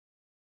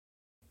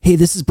Hey,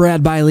 this is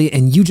Brad Biley,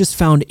 and you just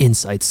found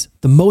InSights,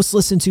 the most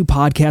listened to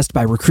podcast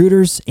by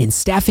recruiters and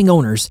staffing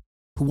owners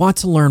who want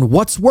to learn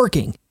what's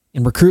working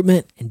in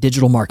recruitment and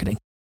digital marketing.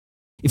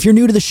 If you're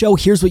new to the show,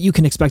 here's what you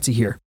can expect to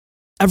hear.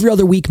 Every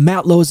other week,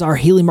 Matt Lozar,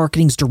 Haley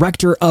Marketing's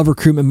Director of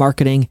Recruitment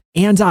Marketing,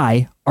 and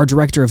I, our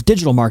Director of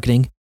Digital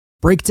Marketing,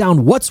 break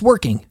down what's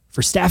working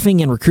for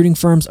staffing and recruiting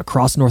firms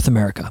across North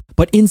America.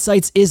 But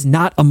InSights is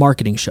not a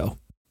marketing show.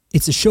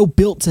 It's a show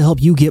built to help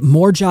you get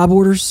more job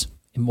orders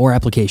and more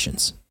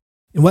applications.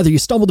 And whether you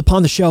stumbled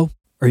upon the show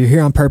or you're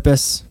here on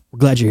purpose, we're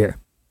glad you're here.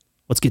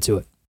 Let's get to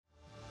it.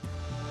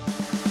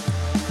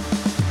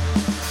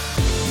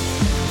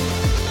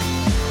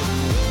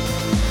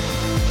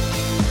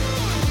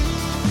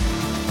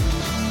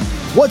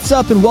 What's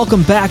up, and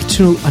welcome back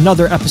to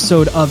another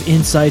episode of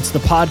InSights, the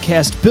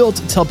podcast built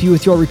to help you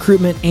with your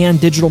recruitment and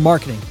digital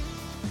marketing.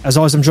 As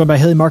always, I'm joined by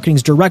Haley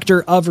Marketing's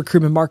Director of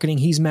Recruitment Marketing.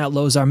 He's Matt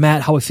Lozar.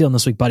 Matt, how are we feeling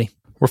this week, buddy?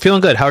 We're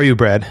feeling good. How are you,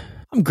 Brad?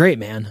 I'm great,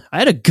 man. I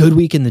had a good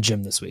week in the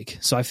gym this week,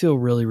 so I feel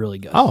really, really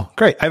good. Oh,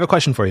 great. I have a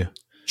question for you.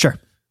 Sure.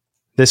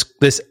 This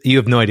you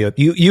have no idea.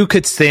 You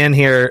could stand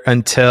here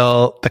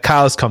until the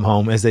cows come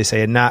home, as they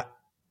say, and not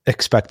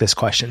expect this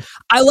question.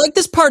 I like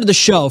this part of the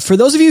show. For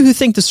those of you who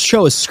think this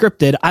show is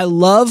scripted, I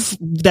love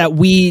that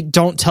we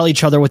don't tell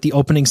each other what the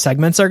opening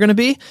segments are going to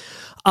be.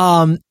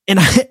 I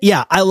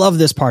love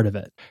this part of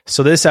it.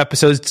 So this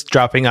episode's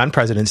dropping on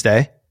President's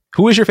Day.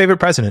 Who is your favorite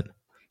president?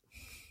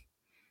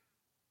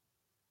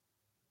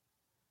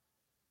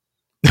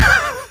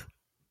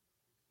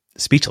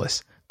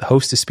 Speechless. The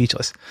host is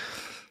speechless.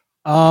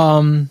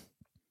 So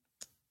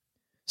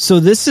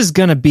this is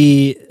going to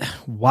be,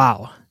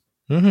 wow.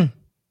 Mm-hmm.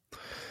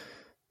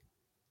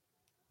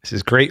 This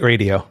is great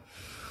radio.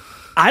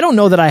 I don't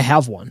know that I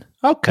have one.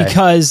 Okay.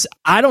 Because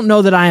I don't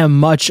know that I am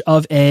much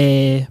of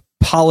a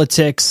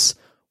politics,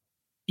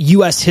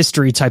 U.S.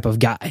 history type of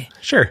guy.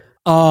 Sure.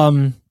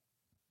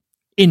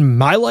 In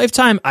my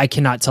lifetime, I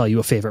cannot tell you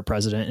a favorite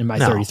president in my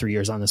 33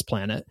 years on this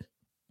planet.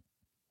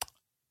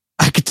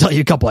 I could tell you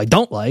a couple I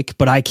don't like,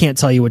 but I can't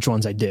tell you which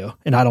ones I do.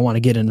 And I don't want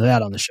to get into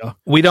that on the show.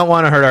 We don't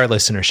want to hurt our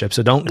listenership,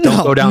 so don't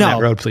go down that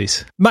road,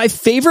 please. My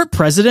favorite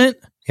president?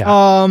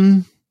 Yeah.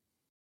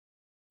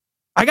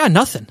 I got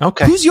nothing.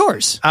 Okay. Who's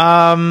yours?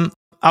 I'll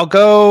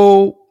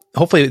go.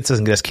 Hopefully it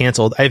doesn't get us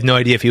canceled. I have no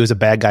idea if he was a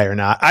bad guy or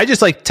not. I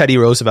just like Teddy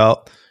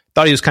Roosevelt.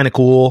 Thought he was kind of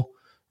cool.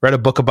 Read a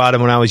book about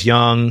him when I was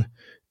young.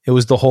 It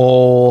was the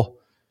whole,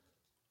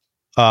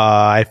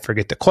 I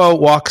forget the quote,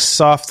 walk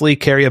softly,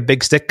 carry a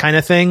big stick kind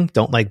of thing.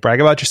 Don't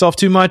brag about yourself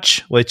too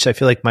much, which I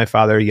feel like my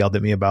father yelled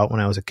at me about when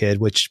I was a kid,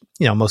 which,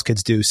 most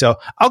kids do. So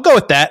I'll go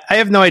with that. I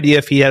have no idea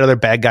if he had other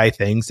bad guy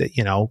things that,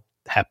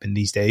 happen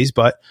these days,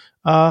 but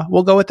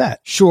we'll go with that.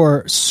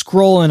 Sure.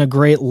 Scrolling a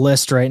great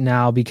list right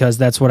now because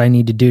that's what I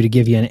need to do to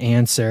give you an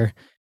answer.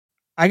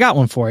 I got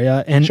one for you,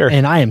 and Sure.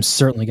 And I am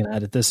certainly going to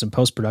edit this in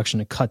post-production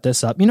to cut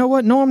this up. You know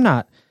what? No, I'm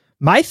not.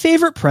 My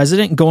favorite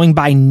president, going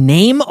by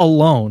name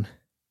alone.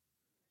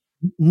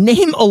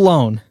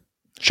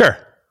 Sure.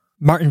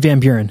 Martin Van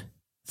Buren.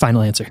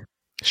 Final answer.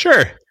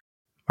 Sure.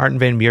 Martin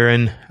Van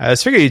Buren. I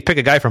was figuring you'd pick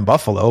a guy from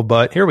Buffalo,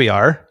 but here we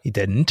are. He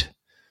didn't.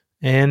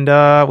 And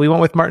we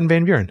went with Martin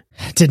Van Buren.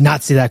 Did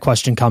not see that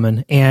question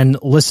coming. And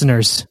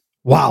listeners,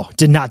 wow,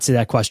 did not see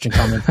that question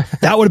coming.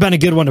 That would have been a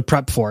good one to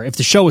prep for. If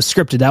the show was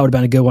scripted, that would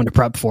have been a good one to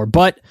prep for.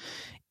 But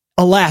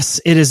alas,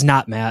 it is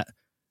not, Matt.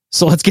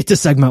 So let's get to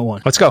segment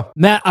one. Let's go.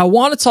 Matt, I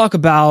want to talk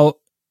about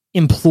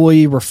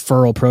employee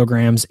referral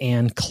programs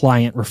and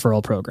client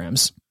referral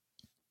programs.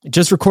 I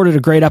just recorded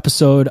a great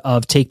episode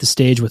of Take the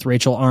Stage with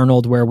Rachel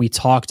Arnold where we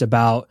talked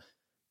about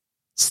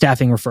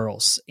staffing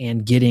referrals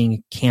and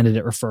getting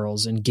candidate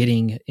referrals and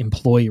getting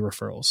employee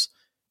referrals.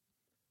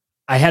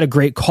 I had a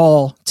great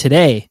call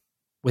today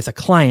with a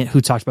client who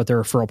talked about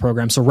their referral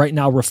program. So right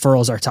now,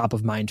 referrals are top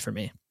of mind for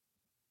me.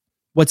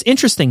 What's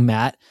interesting,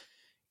 Matt,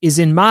 is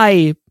in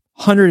my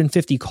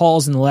 150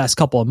 calls in the last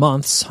couple of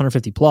months,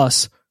 150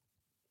 plus,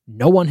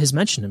 no one has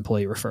mentioned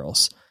employee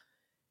referrals.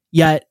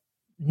 Yet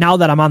now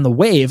that I'm on the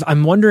wave,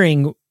 I'm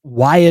wondering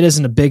why it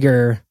isn't a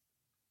bigger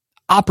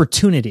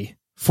opportunity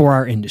for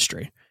our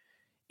industry.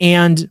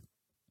 And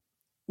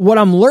what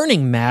I'm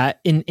learning,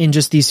 Matt, in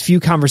just these few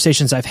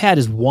conversations I've had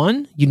is,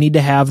 one, you need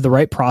to have the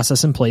right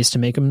process in place to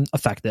make them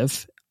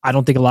effective. I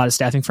don't think a lot of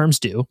staffing firms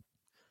do.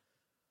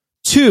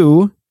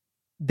 Two,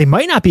 they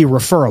might not be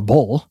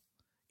referable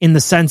in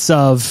the sense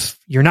of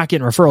you're not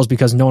getting referrals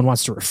because no one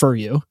wants to refer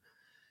you.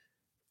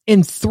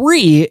 And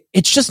three,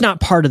 it's just not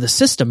part of the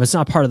system. It's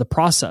not part of the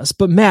process.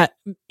 But Matt,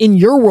 in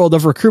your world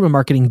of recruitment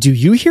marketing, do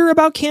you hear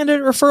about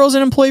candidate referrals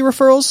and employee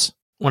referrals?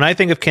 When I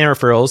think of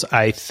candidate referrals,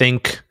 I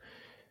think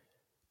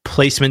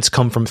placements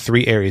come from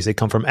three areas. They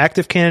come from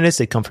active candidates,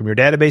 they come from your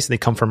database, and they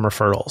come from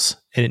referrals.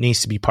 And it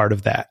needs to be part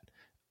of that.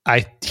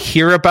 I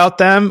hear about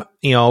them.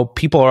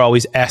 People are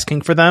always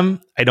asking for them.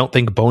 I don't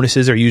think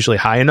bonuses are usually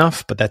high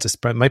enough, but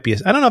might be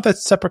I don't know if that's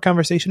a separate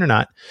conversation or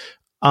not.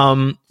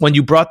 When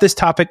you brought this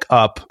topic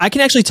up, I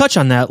can actually touch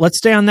on that. Let's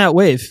stay on that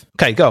wave.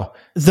 Okay, go.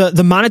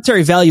 The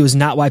monetary value is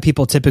not why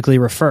people typically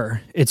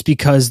refer. It's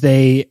because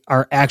they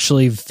are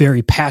actually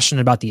very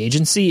passionate about the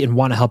agency and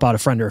want to help out a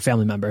friend or a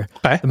family member.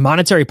 Okay. The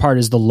monetary part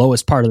is the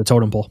lowest part of the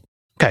totem pole.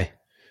 Okay.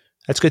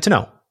 That's good to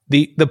know.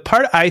 The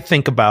part I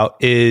think about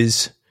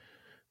is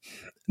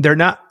they're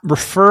not,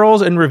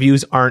 referrals and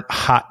reviews aren't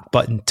hot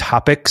button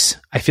topics.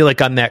 I feel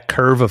like on that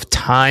curve of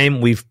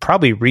time, we've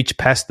probably reached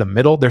past the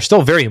middle. They're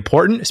still very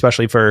important,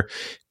 especially for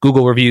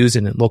Google reviews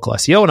and local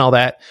SEO and all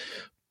that.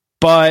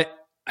 But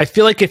I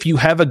feel like if you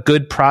have a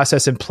good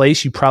process in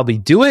place, you probably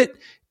do it.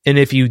 And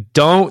if you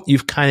don't,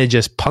 you've kind of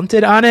just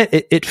punted on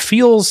it. It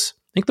feels,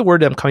 I think the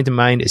word that coming to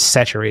mind is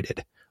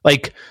saturated.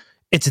 Like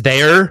it's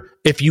there.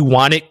 If you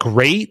want it,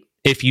 great.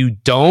 If you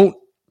don't,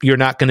 you're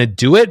not going to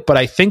do it. But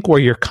I think where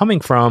you're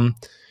coming from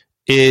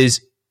is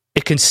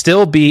it can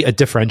still be a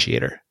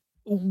differentiator.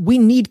 We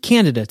need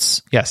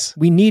candidates. Yes.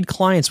 We need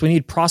clients. We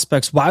need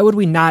prospects. Why would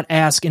we not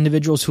ask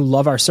individuals who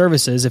love our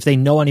services if they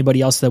know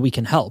anybody else that we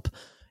can help?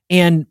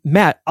 And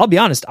Matt, I'll be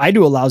honest, I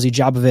do a lousy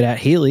job of it at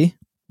Haley.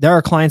 There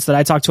are clients that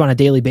I talk to on a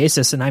daily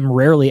basis, and I'm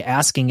rarely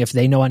asking if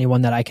they know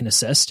anyone that I can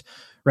assist,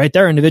 right?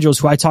 There are individuals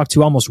who I talk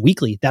to almost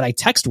weekly, that I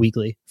text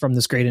weekly from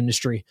this great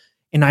industry.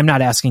 And I'm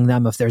not asking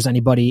them if there's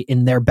anybody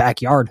in their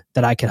backyard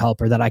that I could help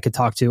or that I could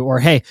talk to, or,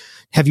 hey,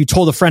 have you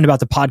told a friend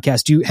about the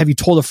podcast? Have you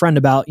told a friend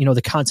about,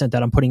 the content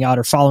that I'm putting out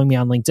or following me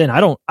on LinkedIn?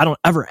 I don't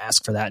ever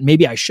ask for that.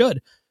 Maybe I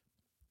should.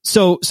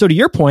 So to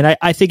your point,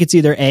 I think it's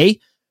either A,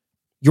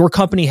 your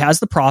company has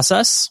the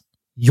process,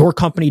 your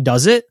company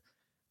does it,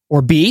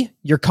 or B,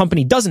 your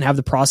company doesn't have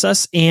the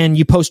process and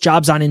you post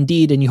jobs on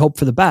Indeed and you hope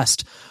for the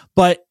best.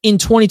 But in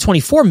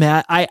 2024,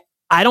 Matt, I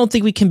don't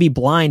think we can be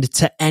blind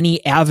to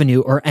any avenue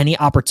or any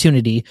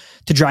opportunity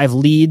to drive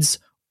leads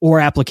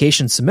or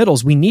application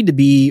submittals. We need to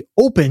be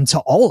open to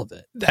all of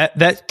it.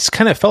 That's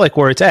kind of felt like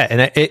where it's at. And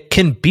it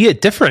can be a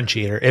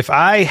differentiator. If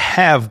I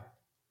have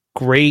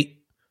great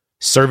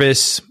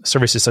service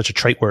is such a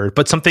trite word,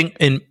 but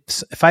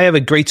if I have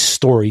a great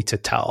story to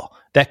tell,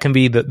 that can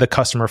be the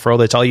customer referral.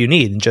 That's all you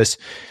need. And just,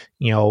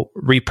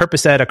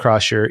 repurpose that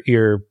across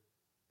your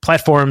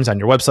platforms, on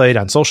your website,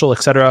 on social,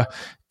 etc.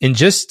 And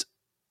just,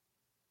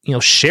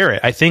 share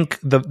it. I think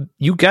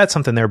you got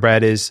something there,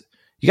 Brad, is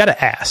you got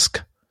to ask,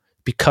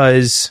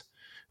 because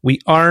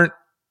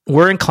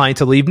we're inclined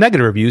to leave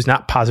negative reviews,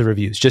 not positive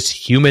reviews, just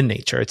human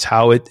nature. It's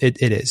how it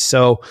is.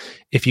 So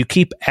if you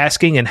keep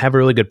asking and have a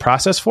really good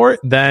process for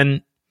it,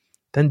 then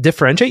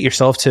differentiate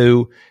yourself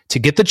to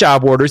get the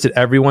job orders that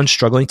everyone's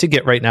struggling to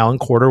get right now in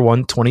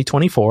Q1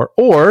 2024,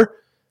 or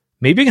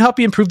maybe it can help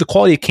you improve the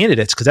quality of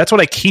candidates, because that's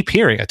what I keep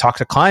hearing. I talk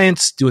to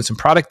clients doing some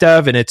product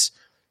dev, and it's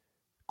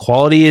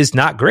quality is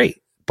not great.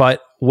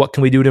 But what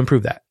can we do to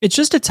improve that? It's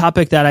just a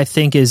topic that I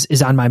think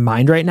is on my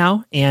mind right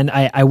now. And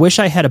I wish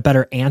I had a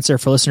better answer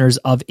for listeners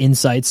of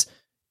InSights.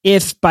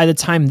 If by the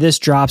time this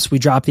drops, we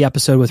drop the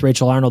episode with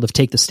Rachel Arnold of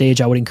Take the Stage,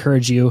 I would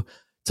encourage you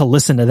to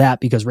listen to that,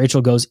 because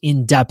Rachel goes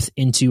in depth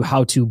into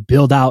how to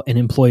build out an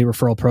employee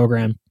referral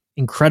program.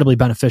 Incredibly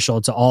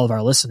beneficial to all of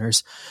our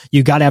listeners.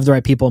 You got to have the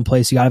right people in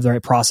place. You got to have the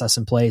right process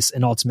in place.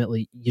 And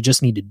ultimately, you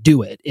just need to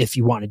do it if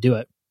you want to do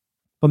it.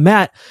 But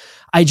Matt,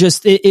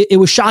 it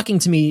was shocking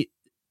to me.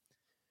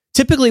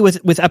 Typically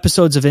with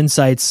episodes of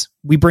InSights,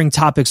 we bring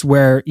topics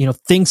where,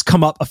 things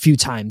come up a few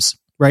times,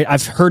 right?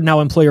 I've heard now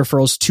employee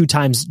referrals 2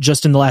 times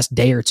just in the last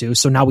day or two.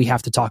 So now we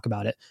have to talk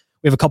about it.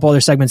 We have a couple other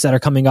segments that are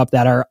coming up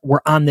that we're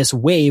on this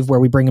wave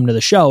where we bring them to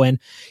the show. And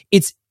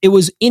it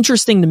was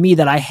interesting to me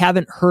that I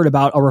haven't heard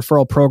about a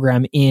referral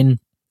program in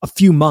a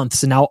few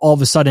months. And now all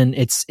of a sudden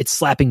it's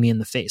slapping me in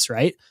the face,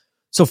 right?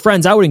 So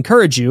friends, I would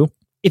encourage you,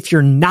 if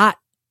you're not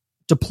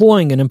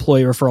deploying an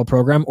employee referral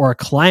program or a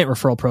client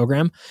referral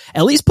program,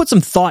 at least put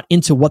some thought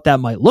into what that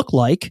might look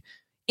like.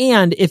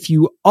 And if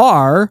you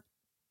are,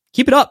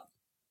 keep it up,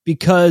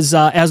 because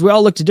as we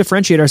all look to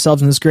differentiate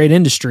ourselves in this great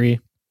industry,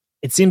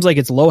 it seems like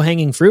it's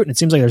low-hanging fruit, and it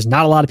seems like there's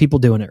not a lot of people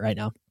doing it right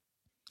now.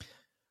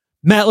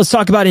 Matt, let's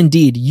talk about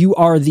Indeed. You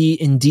are the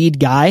Indeed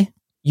guy.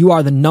 You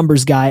are the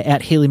numbers guy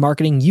at Haley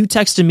Marketing. You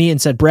texted me and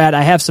said, Brad,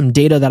 I have some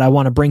data that I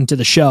want to bring to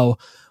the show.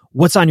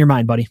 What's on your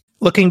mind, buddy?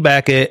 Looking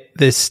back at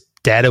this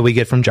data we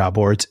get from job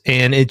boards,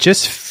 and it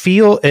just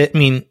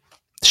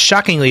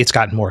shockingly, it's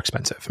gotten more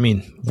expensive.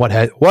 What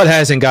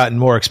hasn't gotten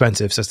more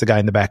expensive, says the guy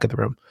in the back of the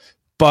room.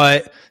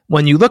 But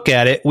when you look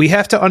at it, we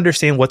have to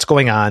understand what's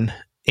going on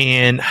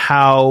and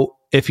how,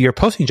 if you're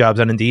posting jobs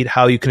on Indeed,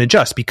 how you can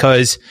adjust,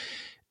 because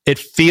it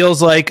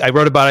feels like, I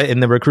wrote about it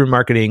in the Recruitment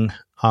Marketing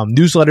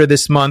newsletter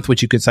this month,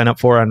 which you can sign up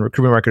for on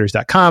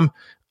recruitmentmarketers.com.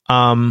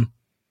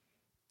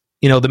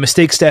 The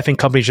mistakes staffing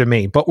companies are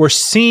made, but we're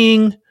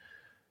seeing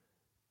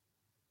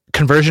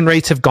conversion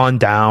rates have gone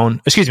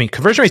down.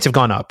 Conversion rates have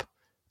gone up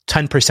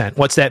 10%.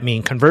 What's that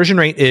mean? Conversion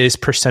rate is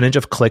percentage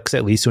of clicks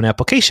that leads to an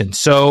application.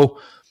 So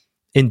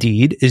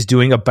Indeed is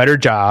doing a better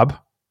job,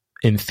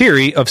 in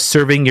theory, of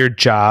serving your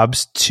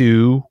jobs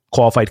to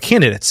qualified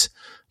candidates.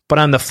 But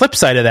on the flip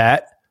side of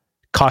that,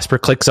 cost per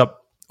click's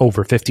up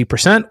over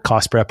 50%,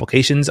 cost per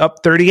application's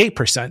up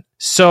 38%.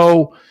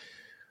 So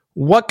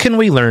What can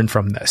we learn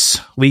from this?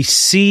 We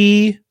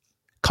see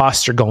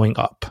costs are going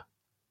up.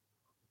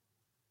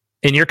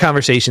 In your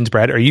conversations,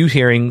 Brad, are you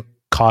hearing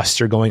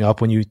costs are going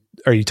up when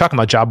are you talking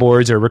about job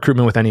boards or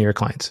recruitment with any of your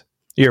clients,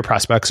 your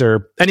prospects,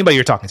 or anybody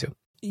you're talking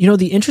to?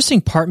 The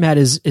interesting part, Matt,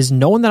 is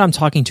no one that I'm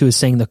talking to is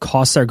saying the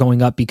costs are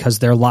going up because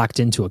they're locked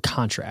into a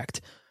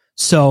contract.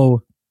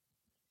 So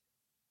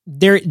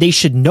they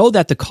should know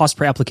that the cost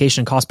per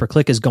application, cost per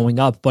click is going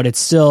up, but it's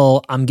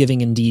still, I'm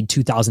giving Indeed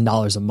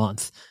 $2,000 a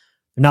month.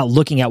 They're not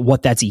looking at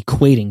what that's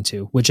equating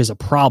to, which is a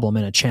problem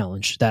and a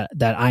challenge that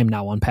I'm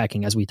now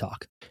unpacking as we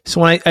talk.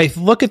 So when I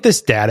look at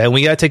this data, and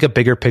we got to take a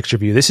bigger picture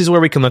view, this is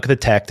where we can look at the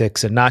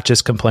tactics and not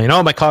just complain,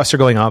 oh, my costs are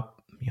going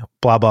up,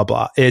 blah, blah,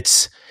 blah.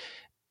 It's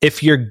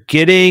if your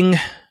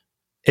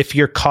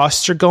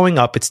costs are going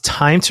up, it's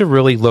time to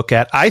really look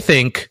at, I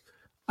think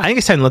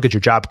it's time to look at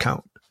your job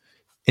count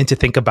and to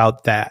think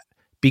about that,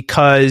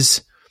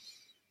 because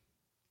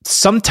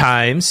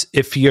sometimes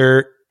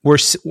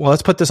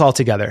let's put this all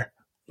together.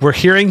 We're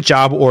hearing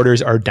job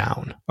orders are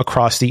down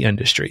across the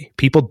industry.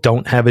 People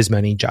don't have as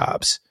many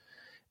jobs.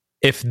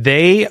 If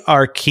they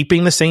are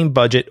keeping the same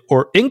budget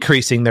or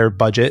increasing their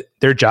budget,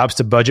 their jobs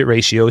to budget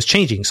ratio is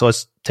changing. So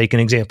let's take an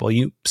example.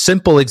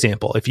 Simple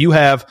example. If you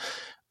have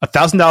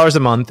 $1,000 a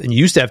month and you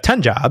used to have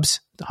 10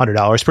 jobs,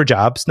 $100 per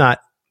job, it's not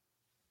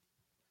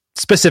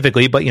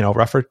specifically, but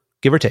rougher,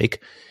 give or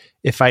take.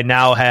 If I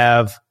now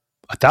have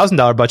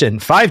 $1,000 budget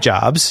and 5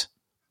 jobs,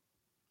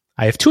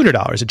 I have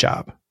 $200 a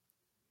job.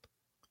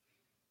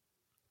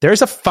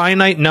 There's a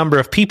finite number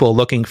of people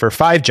looking for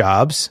 5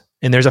 jobs,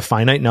 and there's a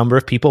finite number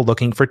of people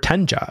looking for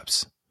 10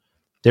 jobs.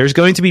 There's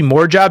going to be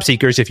more job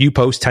seekers if you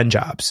post 10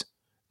 jobs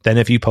than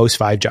if you post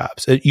 5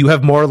 jobs. You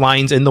have more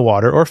lines in the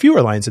water or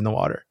fewer lines in the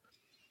water.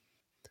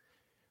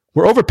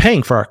 We're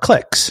overpaying for our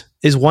clicks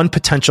is one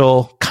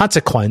potential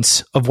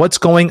consequence of what's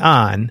going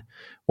on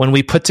when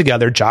we put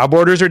together job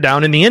orders are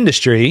down in the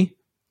industry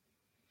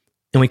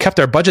and we kept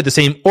our budget the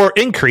same or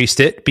increased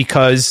it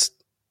because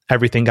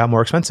everything got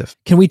more expensive.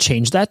 Can we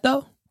change that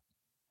though?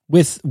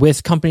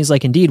 With companies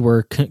like Indeed,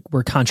 we're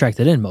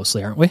contracted in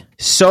mostly, aren't we?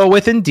 So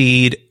with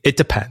Indeed, it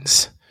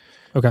depends.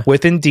 Okay.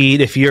 With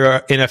Indeed, if you're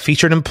in a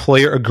featured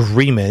employer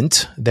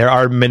agreement, there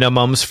are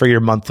minimums for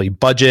your monthly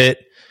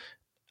budget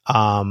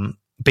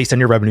based on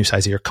your revenue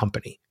size of your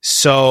company.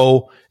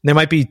 So there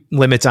might be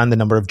limits on the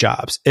number of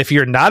jobs. If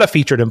you're not a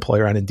featured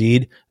employer on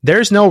Indeed,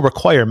 there's no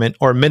requirement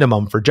or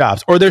minimum for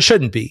jobs, or there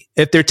shouldn't be.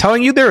 If they're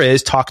telling you there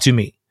is, talk to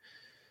me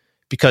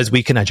because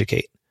we can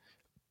educate.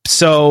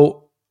 So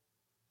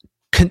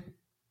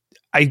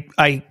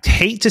I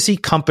hate to see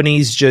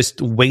companies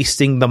just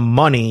wasting the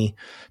money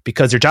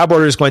because their job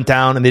orders went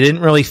down and they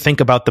didn't really think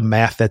about the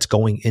math that's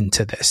going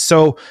into this.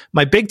 So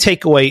my big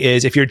takeaway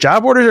is if your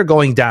job orders are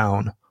going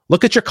down,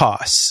 look at your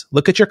costs.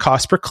 Look at your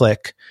cost per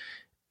click.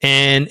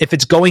 And if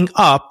it's going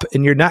up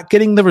and you're not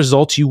getting the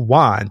results you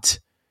want,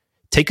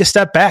 take a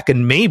step back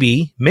and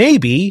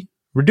maybe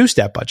reduce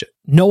that budget.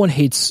 No one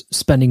hates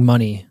spending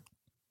money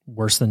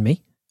worse than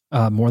me,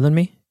 more than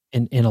me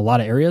in a lot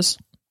of areas.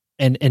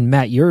 And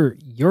Matt,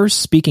 you're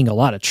speaking a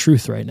lot of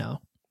truth right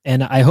now.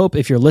 And I hope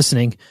if you're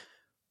listening,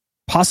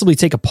 possibly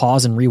take a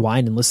pause and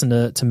rewind and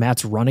listen to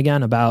Matt's run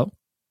again about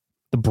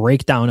the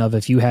breakdown of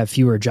if you have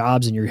fewer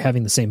jobs and you're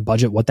having the same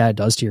budget, what that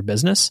does to your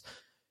business.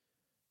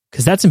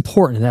 Because that's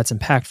important and that's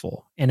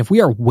impactful. And if we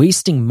are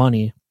wasting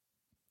money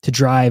to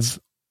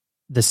drive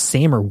the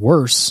same or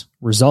worse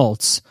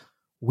results,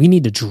 we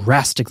need to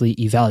drastically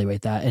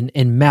evaluate that.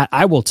 And Matt,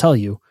 I will tell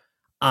you,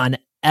 on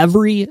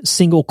every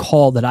single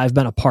call that I've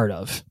been a part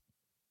of,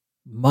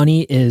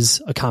 money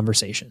is a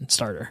conversation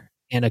starter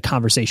and a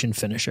conversation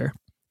finisher.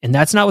 And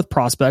that's not with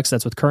prospects.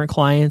 That's with current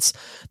clients.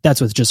 That's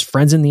with just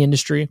friends in the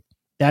industry.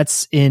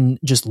 That's in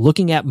just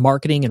looking at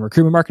marketing and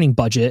recruitment marketing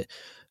budget.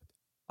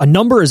 A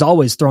number is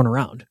always thrown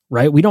around,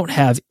 right? We don't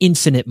have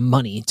infinite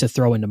money to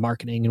throw into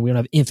marketing and we don't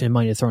have infinite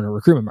money to throw into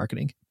recruitment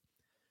marketing.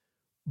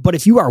 But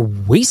if you are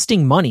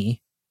wasting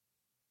money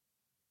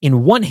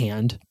in one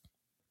hand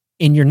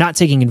and you're not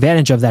taking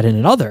advantage of that in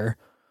another,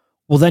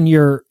 well, then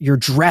you're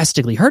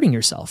drastically hurting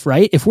yourself,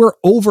 right? If we're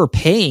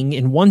overpaying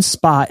in one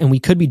spot and we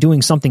could be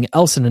doing something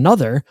else in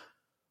another,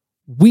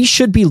 we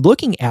should be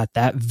looking at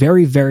that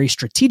very, very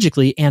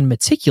strategically and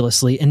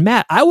meticulously. And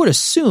Matt, I would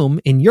assume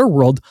in your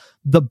world,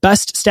 the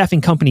best staffing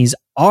companies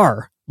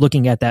are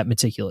looking at that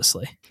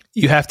meticulously.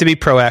 You have to be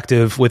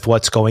proactive with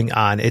what's going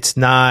on. It's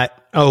not,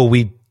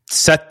 we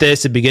set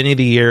this at the beginning of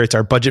the year. It's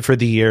our budget for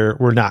the year.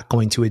 We're not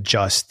going to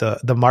adjust.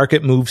 The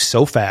market moves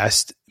so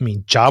fast. I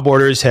mean, job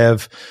orders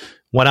have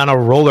went on a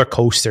roller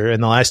coaster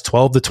in the last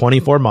 12 to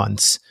 24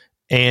 months.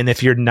 And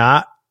if you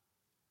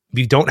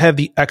don't have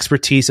the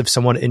expertise of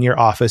someone in your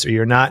office, or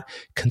you're not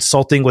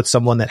consulting with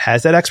someone that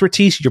has that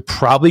expertise, you're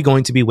probably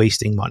going to be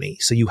wasting money.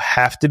 So you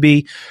have to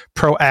be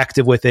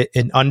proactive with it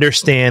and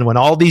understand when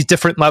all these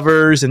different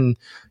levers and,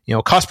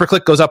 cost per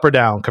click goes up or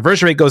down,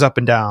 conversion rate goes up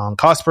and down,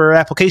 cost per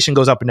application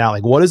goes up and down.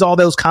 Like, what does all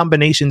those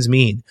combinations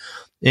mean?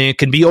 And it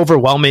can be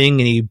overwhelming,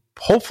 and you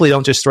hopefully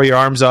don't just throw your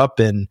arms up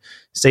and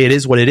say it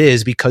is what it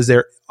is, because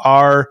there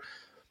are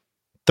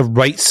the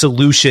right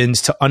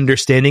solutions to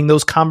understanding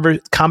those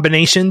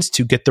combinations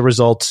to get the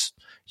results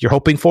you're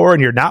hoping for,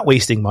 and you're not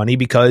wasting money,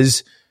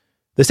 because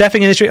the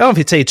staffing industry, I don't know if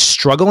you'd say it's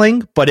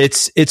struggling, but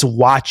it's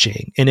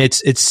watching, and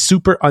it's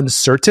super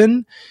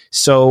uncertain.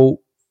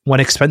 So when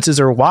expenses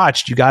are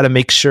watched, you got to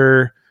make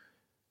sure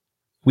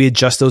we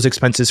adjust those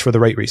expenses for the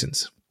right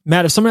reasons.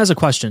 Matt, if someone has a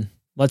question,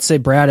 let's say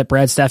Brad at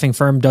Brad's staffing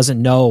firm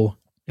doesn't know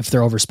if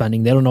they're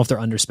overspending. They don't know if they're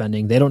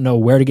underspending. They don't know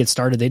where to get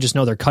started. They just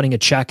know they're cutting a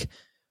check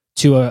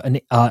to an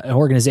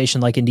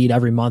organization like Indeed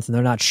every month, and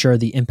they're not sure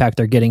the impact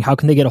they're getting. How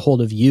can they get a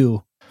hold of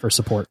you for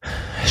support?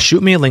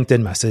 Shoot me a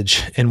LinkedIn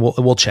message and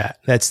we'll chat.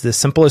 That's the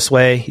simplest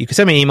way. You can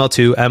send me an email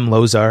to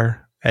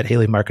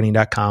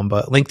mlozar@haleymarketing.com,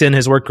 but LinkedIn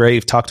has worked great.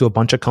 We've talked to a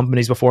bunch of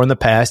companies before in the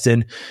past,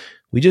 and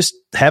we just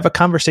have a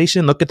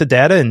conversation, look at the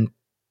data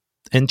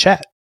and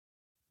chat.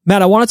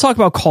 Matt, I want to talk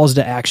about calls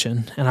to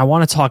action, and I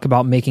want to talk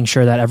about making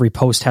sure that every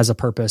post has a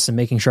purpose and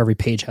making sure every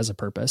page has a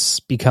purpose,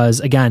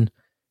 because again,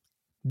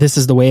 this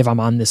is the wave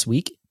I'm on this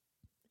week,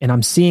 and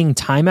I'm seeing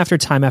time after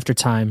time after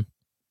time,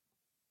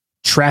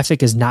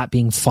 traffic is not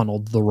being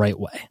funneled the right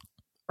way,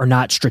 or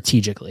not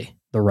strategically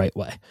the right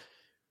way.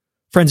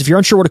 Friends, if you're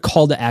unsure what a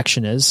call to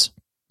action is,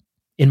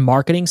 in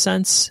marketing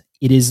sense,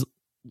 it is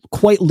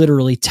quite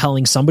literally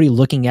telling somebody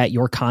looking at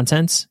your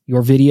content,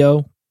 your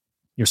video,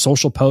 your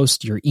social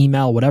post, your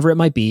email, whatever it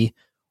might be,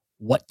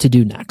 what to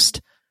do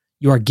next.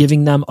 You are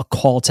giving them a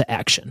call to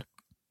action,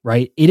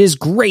 right? It is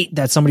great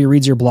that somebody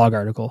reads your blog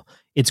article.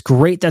 It's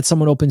great that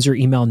someone opens your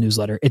email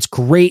newsletter. It's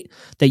great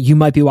that you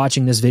might be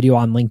watching this video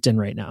on LinkedIn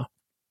right now.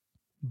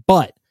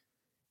 But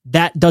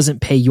that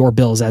doesn't pay your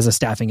bills as a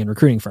staffing and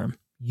recruiting firm.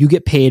 You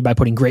get paid by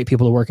putting great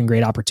people to work in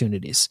great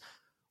opportunities.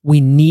 We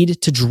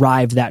need to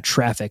drive that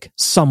traffic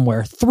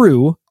somewhere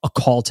through a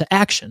call to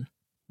action.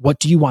 What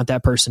do you want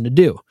that person to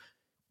do?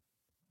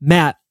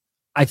 Matt,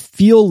 I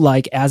feel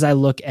like as I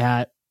look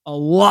at a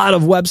lot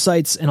of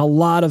websites and a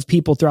lot of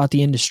people throughout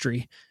the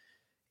industry,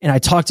 and I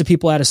talk to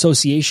people at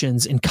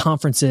associations and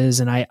conferences,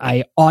 and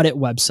I audit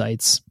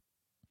websites,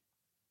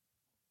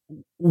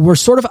 we're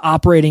sort of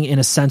operating in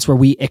a sense where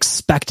we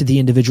expect the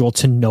individual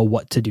to know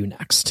what to do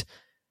next,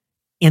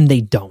 and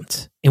they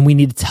don't. And we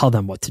need to tell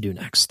them what to do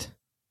next.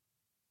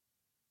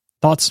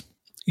 Thoughts?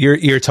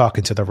 You're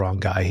talking to the wrong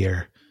guy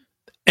here.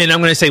 And I'm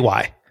going to say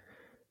why.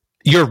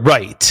 You're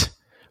right.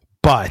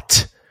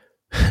 But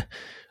a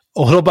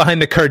little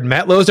behind the curtain,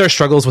 Matt Lozar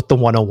struggles with the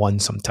 101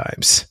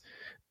 sometimes.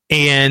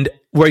 And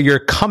where you're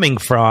coming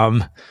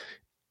from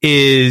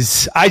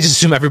is, I just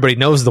assume everybody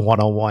knows the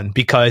 101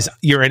 because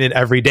you're in it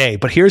every day.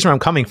 But here's where I'm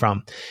coming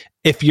from.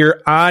 If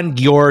you're on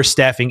your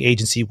staffing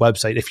agency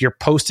website, if you're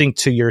posting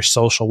to your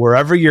social,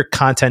 wherever your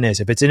content is,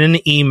 if it's in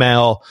an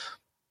email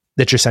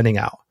that you're sending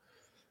out,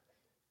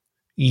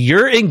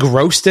 you're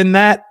engrossed in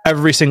that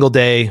every single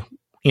day,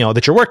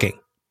 that you're working.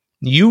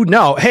 You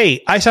know,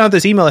 hey, I sent out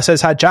this email that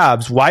says hot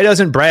jobs. Why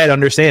doesn't Brad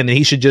understand that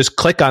he should just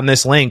click on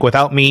this link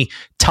without me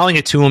telling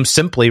it to him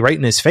simply right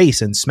in his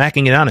face and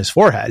smacking it on his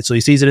forehead so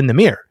he sees it in the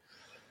mirror?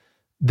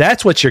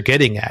 That's what you're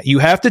getting at. You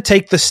have to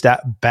take the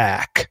step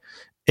back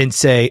and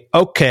say,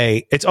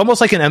 okay, it's almost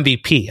like an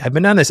MVP. I've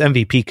been on this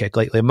MVP kick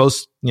lately.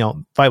 Most,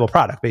 viable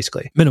product,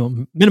 basically.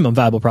 Minimum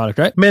viable product,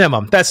 right?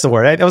 Minimum. That's the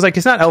word. I was like,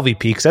 it's not LVP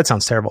because that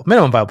sounds terrible.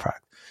 Minimum viable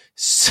product.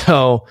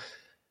 So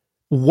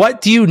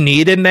what do you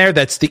need in there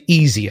that's the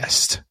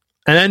easiest?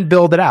 And then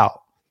build it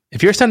out.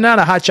 If you're sending out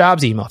a hot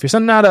jobs email, if you're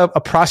sending out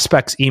a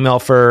prospects email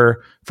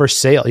for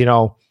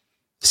sale,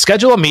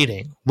 schedule a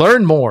meeting,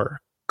 learn more,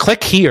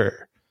 click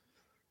here.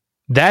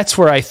 That's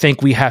where I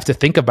think we have to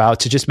think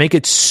about to just make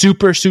it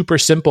super, super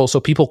simple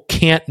so people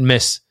can't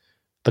miss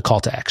the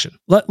call to action.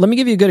 Let me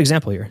give you a good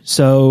example here.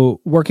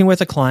 So working with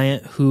a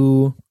client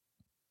who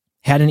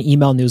had an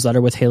email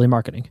newsletter with Haley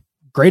Marketing.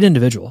 Great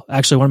individual.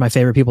 Actually, one of my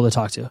favorite people to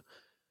talk to.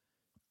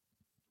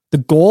 The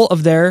goal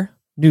of their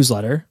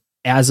newsletter,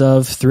 as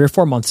of 3 or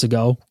 4 months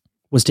ago,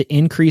 was to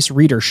increase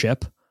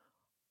readership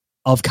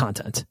of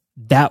content.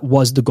 That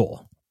was the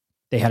goal.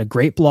 They had a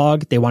great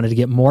blog. They wanted to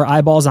get more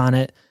eyeballs on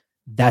it.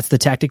 That's the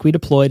tactic we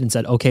deployed and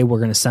said, okay, we're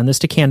going to send this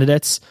to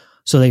candidates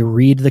so they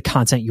read the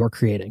content you're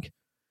creating.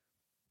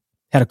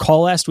 Had a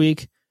call last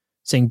week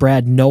saying,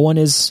 Brad, no one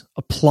is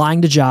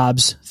applying to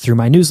jobs through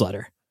my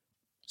newsletter.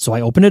 So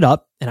I opened it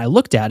up and I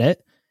looked at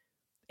it,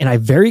 and I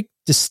very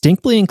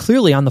distinctly and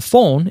clearly on the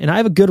phone, and I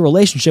have a good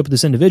relationship with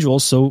this individual,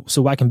 so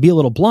I can be a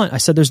little blunt. I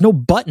said, there's no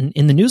button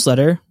in the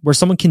newsletter where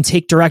someone can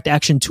take direct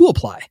action to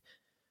apply.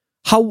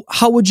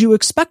 How would you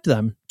expect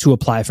them to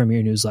apply from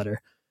your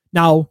newsletter?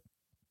 Now,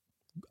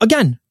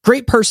 again,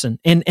 great person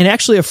and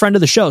actually a friend of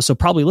the show, so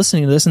probably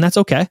listening to this, and that's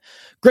okay.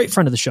 Great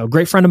friend of the show,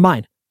 great friend of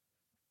mine.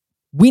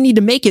 We need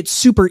to make it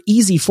super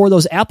easy for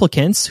those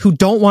applicants who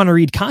don't want to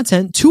read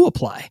content to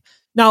apply.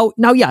 Now,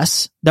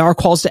 yes, there are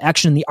calls to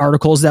action in the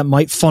articles that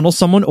might funnel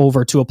someone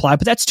over to apply,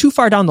 but that's too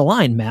far down the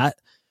line, Matt.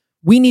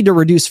 We need to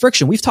reduce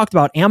friction. We've talked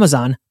about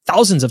Amazon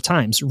thousands of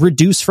times.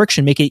 Reduce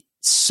friction, make it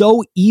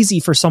so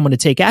easy for someone to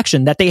take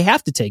action that they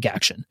have to take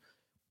action.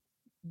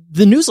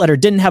 The newsletter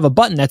didn't have a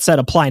button that said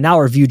apply now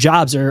or view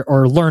jobs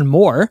or learn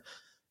more.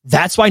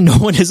 That's why no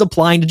one is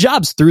applying to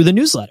jobs through the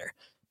newsletter.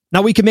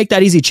 Now we can make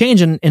that easy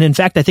change. And in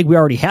fact, I think we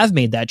already have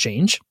made that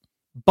change,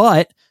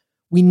 but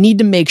we need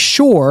to make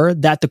sure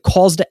that the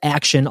calls to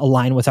action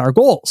align with our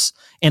goals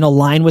and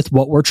align with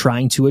what we're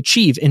trying to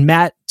achieve. And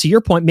Matt, to your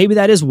point, maybe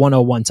that is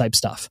 101 type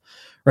stuff,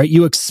 right?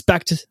 You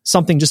expect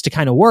something just to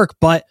kind of work,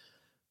 but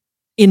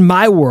in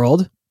my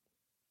world,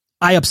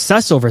 I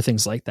obsess over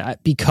things like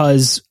that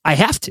because I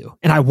have to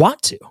and I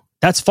want to.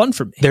 That's fun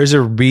for me. There's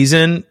a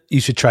reason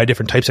you should try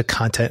different types of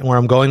content. Where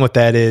I'm going with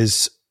that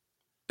is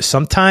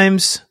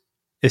sometimes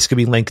this could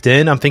be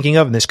LinkedIn I'm thinking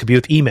of, and this could be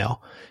with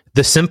email.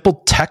 The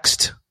simple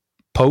text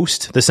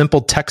post, the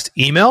simple text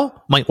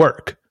email might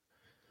work.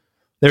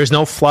 There's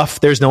no fluff.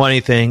 There's no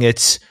anything.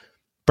 It's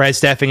Brad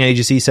staffing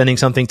agency sending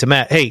something to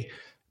Matt. Hey,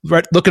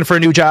 looking for a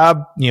new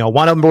job,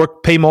 want to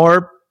work, pay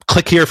more,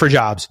 click here for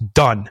jobs.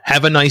 Done.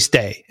 Have a nice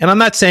day. And I'm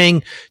not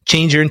saying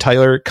change your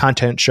entire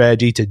content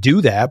strategy to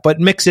do that,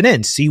 but mix it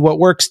in, see what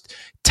works,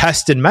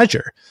 test and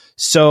measure.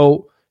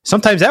 So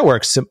sometimes that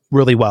works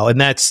really well. And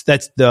that's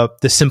the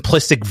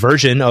simplistic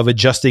version of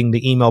adjusting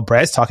the email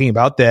Brad's talking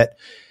about that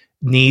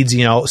needs,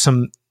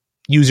 some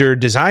user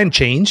design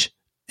change,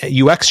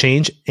 UX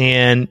change,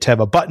 and to have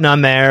a button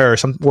on there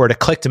or to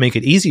click to make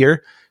it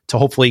easier to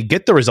hopefully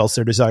get the results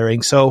they're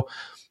desiring. So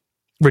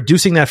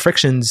reducing that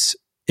friction's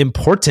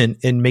important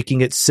in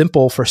making it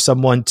simple for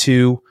someone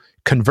to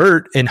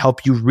convert and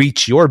help you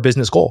reach your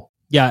business goal.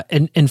 Yeah.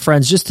 And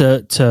friends, just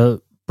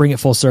to bring it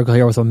full circle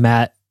here with what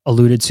Matt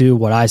alluded to,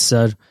 what I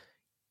said,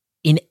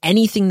 in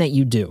anything that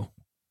you do,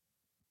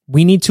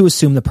 we need to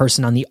assume the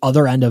person on the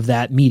other end of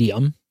that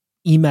medium,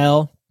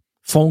 email,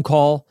 phone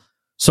call,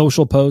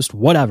 social post,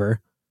 whatever,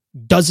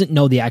 doesn't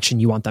know the action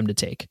you want them to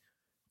take.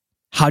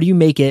 How do you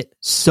make it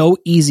so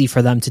easy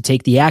for them to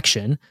take the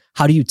action?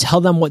 How do you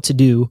tell them what to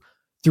do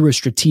through a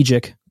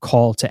strategic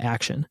call to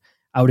action?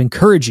 I would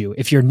encourage you,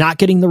 if you're not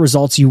getting the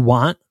results you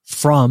want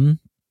from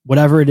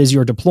whatever it is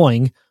you're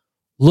deploying,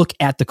 look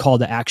at the call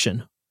to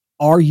action.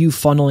 Are you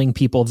funneling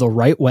people the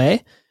right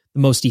way, the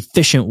most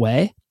efficient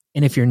way?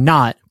 And if you're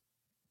not,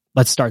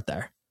 let's start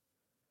there.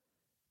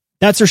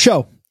 That's our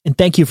show. And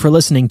thank you for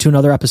listening to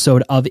another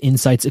episode of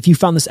InSights. If you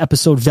found this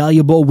episode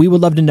valuable, we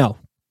would love to know.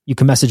 You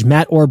can message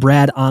Matt or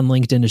Brad on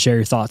LinkedIn to share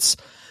your thoughts.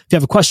 If you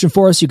have a question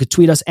for us, you could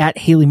tweet us at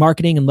Haley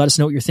Marketing and let us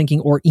know what you're thinking,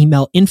 or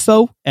email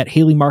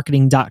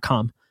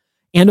info@haleymarketing.com.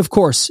 And of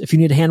course, if you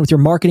need a hand with your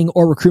marketing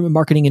or recruitment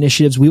marketing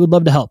initiatives, we would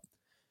love to help.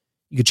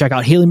 You can check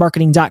out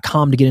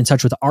haleymarketing.com to get in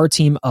touch with our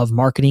team of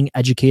marketing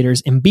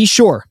educators, and be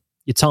sure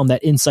you tell them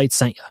that InSights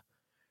sent you.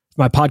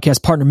 For my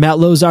podcast partner, Matt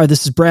Lozar,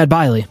 this is Brad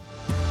Biley.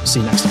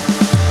 See you next time.